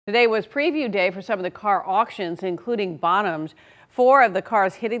Today was preview day for some of the car auctions, including Bonham's. 4 of the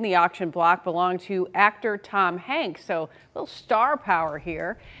cars hitting the auction block belong to actor Tom Hanks, so a little star power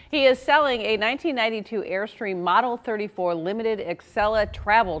here. He is selling a 1992 Airstream Model 34 Limited Excella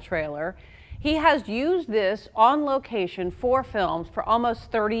travel trailer. He has used this on location for films for almost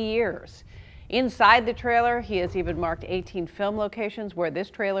 30 years. Inside the trailer, he has even marked 18 film locations where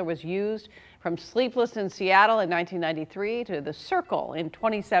this trailer was used, from Sleepless in Seattle in 1993 to The Circle in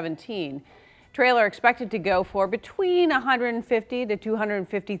 2017. Trailer expected to go for between $150,000 to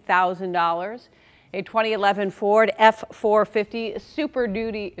 $250,000. A 2011 Ford F-450 Super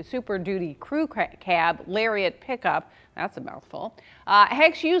Duty crew cab Lariat pickup. That's a mouthful.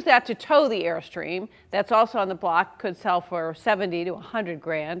 Hanks used that to tow the Airstream. That's also on the block. Could sell for $70,000 to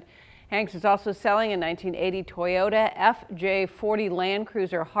 $100,000. Hanks is also selling a 1980 Toyota FJ40 Land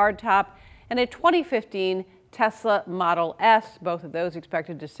Cruiser hardtop and a 2015 Tesla Model S. Both of those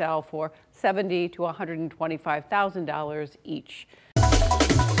expected to sell for $70,000 to $125,000 each.